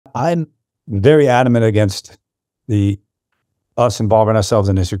I'm very adamant against us involving ourselves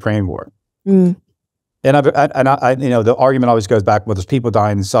in this Ukraine war. And I, you know, the argument always goes back, well, there's people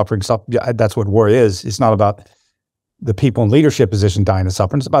dying and suffering. That's what war is. It's not about the people in leadership position dying and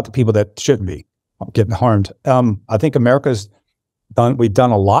suffering. It's about the people that shouldn't be getting harmed. I think we've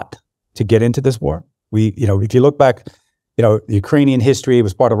done a lot to get into this war. You know, if you look back, you know, Ukrainian history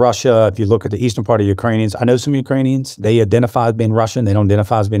was part of Russia. If you look at the eastern part of Ukrainians, I know some Ukrainians, they identify as being Russian. They don't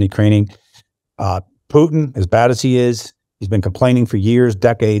identify as being Ukrainian. Putin, as bad as he is, he's been complaining for years,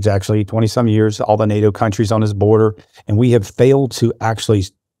 decades, actually, 20-some years, all the NATO countries on his border. And we have failed to actually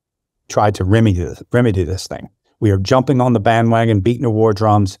try to remedy this thing. We are jumping on the bandwagon, beating the war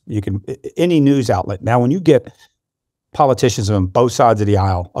drums. Any news outlet. Now, when you get politicians on both sides of the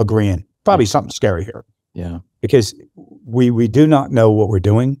aisle agreeing, probably something scary here. Yeah. Because we do not know what we're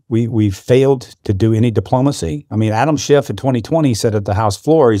doing. We've failed to do any diplomacy. I mean, Adam Schiff in 2020 said at the House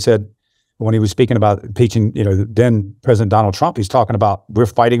floor, he said, when he was speaking about impeaching, you know, then President Donald Trump, he's talking about we're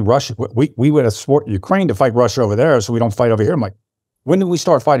fighting Russia. We would have support Ukraine to fight Russia over there, so we don't fight over here. I'm like, when did we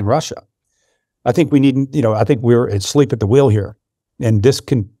start fighting Russia? I think we need, you know, I think we're asleep at the wheel here, and this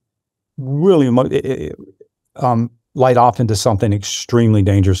can really light off into something extremely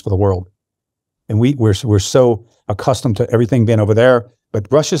dangerous for the world. And we're so accustomed to everything being over there, but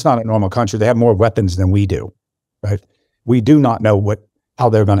Russia's not a normal country. They have more weapons than we do, right? We do not know how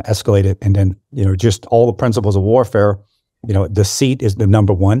they're going to escalate it. And then, you know, just all the principles of warfare, you know, deceit is the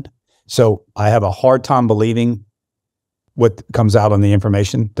number one. So I have a hard time believing what comes out on the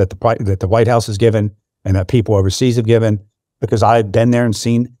information that the White House has given and that people overseas have given, because I've been there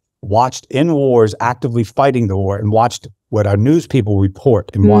and watched in wars, actively fighting the war, and watched what our news people report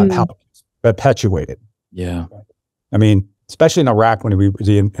and how it's perpetuated. Yeah. I mean, especially in Iraq when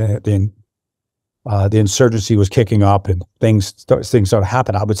the insurgency was kicking up and things started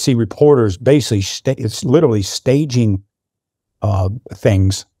happening, I would see reporters basically, it's literally staging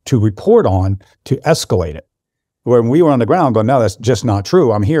things to report on to escalate it. When we were on the ground going, no, that's just not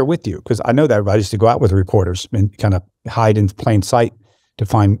true. I'm here with you. Because I know that everybody used to go out with reporters and kind of hide in plain sight to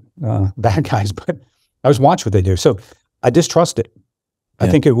find bad guys. But I was watching what they do. So I distrust it. Yeah. I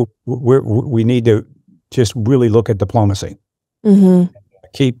think we need to just really look at diplomacy.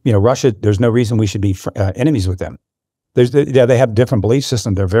 Keep, you know, Russia, there's no reason we should be enemies with them. They have different belief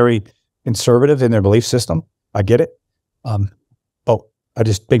systems. They're very conservative in their belief system. I get it. I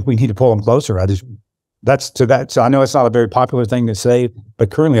just think we need to pull them closer. So I know it's not a very popular thing to say, but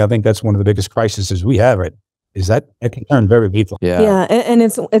currently I think that's one of the biggest crises we have, right? Is that it can turn very lethal. Yeah. And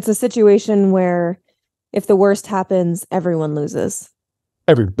it's a situation where if the worst happens, everyone loses.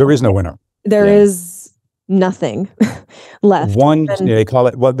 There is no winner. There is nothing left. They call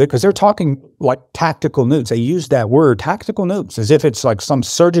it, well, because they're talking like tactical nukes. They use that word, tactical nukes, as if it's like some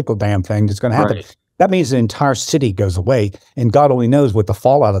surgical damn thing that's going to happen. Right. That means the entire city goes away, and God only knows what the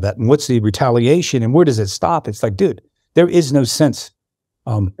fallout of that and what's the retaliation and where does it stop. It's like, dude, there is no sense.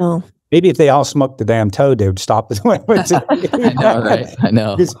 No. Maybe if they all smoked the damn toad, they would stop. I know, right? I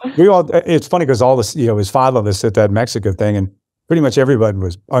know. It's funny because all this, you know, it was 5 of us at that Mexico thing, and pretty much everybody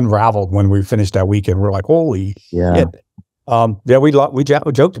was unraveled when we finished that weekend. We're like, holy shit. We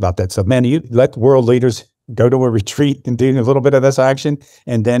joked about that. So, man, you let world leaders go to a retreat and do a little bit of this action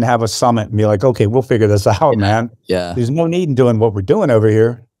and then have a summit and be like, okay, we'll figure this out, man. Yeah. There's no need in doing what we're doing over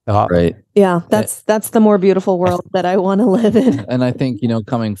here. Right. Yeah. That's the more beautiful world that I want to live in. And I think, you know,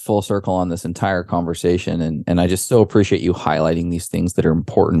 coming full circle on this entire conversation, and I just so appreciate you highlighting these things that are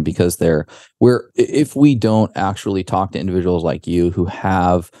important, because if we don't actually talk to individuals like you who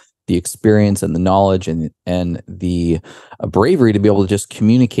have the experience and the knowledge and the bravery to be able to just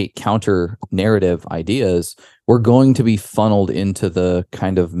communicate counter narrative ideas, we're going to be funneled into the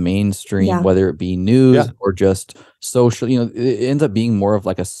kind of mainstream, whether it be news or just social. You know, it ends up being more of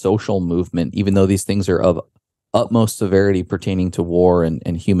like a social movement, even though these things are of utmost severity pertaining to war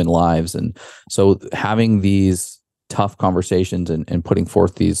and human lives. And so having these tough conversations and putting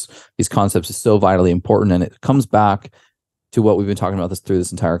forth these concepts is so vitally important. And it comes back to what we've been talking about through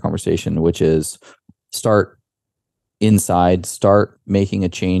this entire conversation, which is start inside, start making a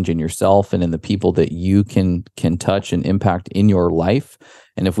change in yourself and in the people that you can touch and impact in your life.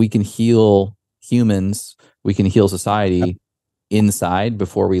 And if we can heal humans, we can heal society inside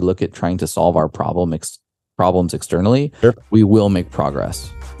before we look at trying to solve our problems externally. Sure. We will make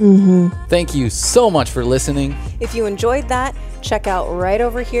progress. Thank you so much for listening. If you enjoyed that, check out right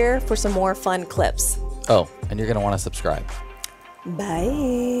over here for some more fun clips. Oh, and you're going to want to subscribe.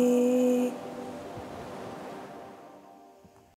 Bye.